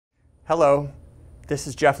Hello, this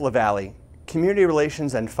is Jeff LaValle, Community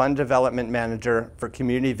Relations and Fund Development Manager for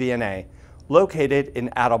Community VNA, located in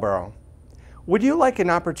Attleboro. Would you like an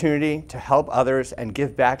opportunity to help others and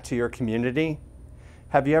give back to your community?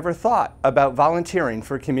 Have you ever thought about volunteering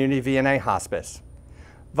for Community VNA Hospice?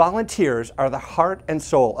 Volunteers are the heart and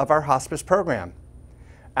soul of our hospice program.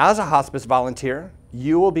 As a hospice volunteer,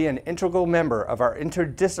 you will be an integral member of our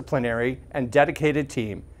interdisciplinary and dedicated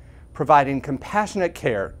team, providing compassionate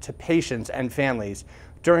care to patients and families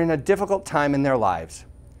during a difficult time in their lives.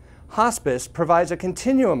 Hospice provides a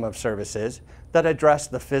continuum of services that address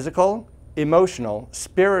the physical, emotional,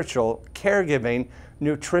 spiritual, caregiving,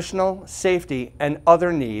 nutritional, safety, and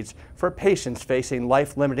other needs for patients facing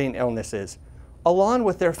life-limiting illnesses, along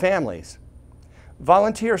with their families.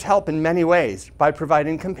 Volunteers help in many ways by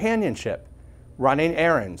providing companionship, running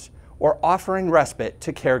errands, or offering respite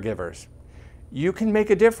to caregivers. You can make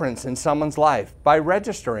a difference in someone's life by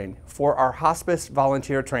registering for our hospice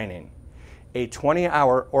volunteer training. A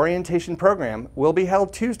 20-hour orientation program will be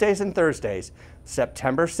held Tuesdays and Thursdays,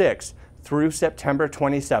 September 6th through September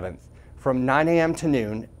 27th, from 9 a.m. to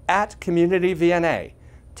noon at Community VNA,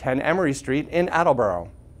 10 Emory Street in Attleboro.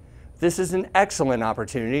 This is an excellent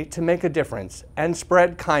opportunity to make a difference and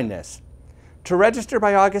spread kindness. To register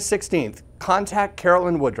by August 16th, contact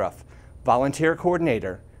Carolyn Woodruff, Volunteer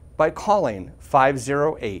Coordinator, by calling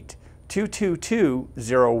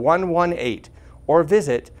 508-222-0118 or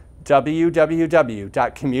visit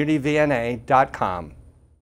www.communityvna.com.